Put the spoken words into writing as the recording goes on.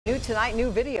New tonight,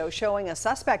 new video showing a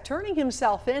suspect turning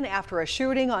himself in after a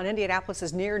shooting on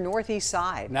Indianapolis's near northeast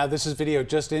side. Now, this is video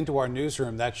just into our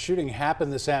newsroom. That shooting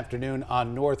happened this afternoon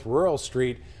on North Rural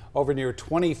Street over near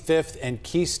 25th and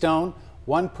Keystone.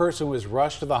 One person was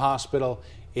rushed to the hospital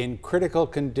in critical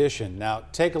condition. Now,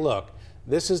 take a look.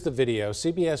 This is the video.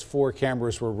 CBS 4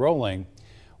 cameras were rolling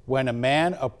when a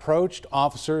man approached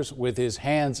officers with his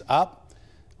hands up,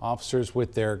 officers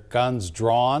with their guns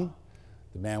drawn.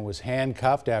 The man was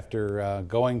handcuffed after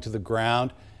going to the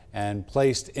ground and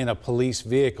placed in a police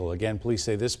vehicle. Again, police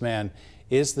say this man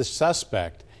is the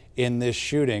suspect in this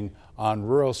shooting on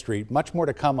Rural Street. Much more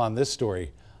to come on this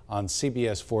story on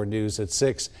CBS 4 News at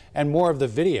 6, and more of the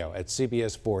video at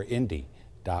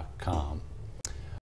cbs4indy.com.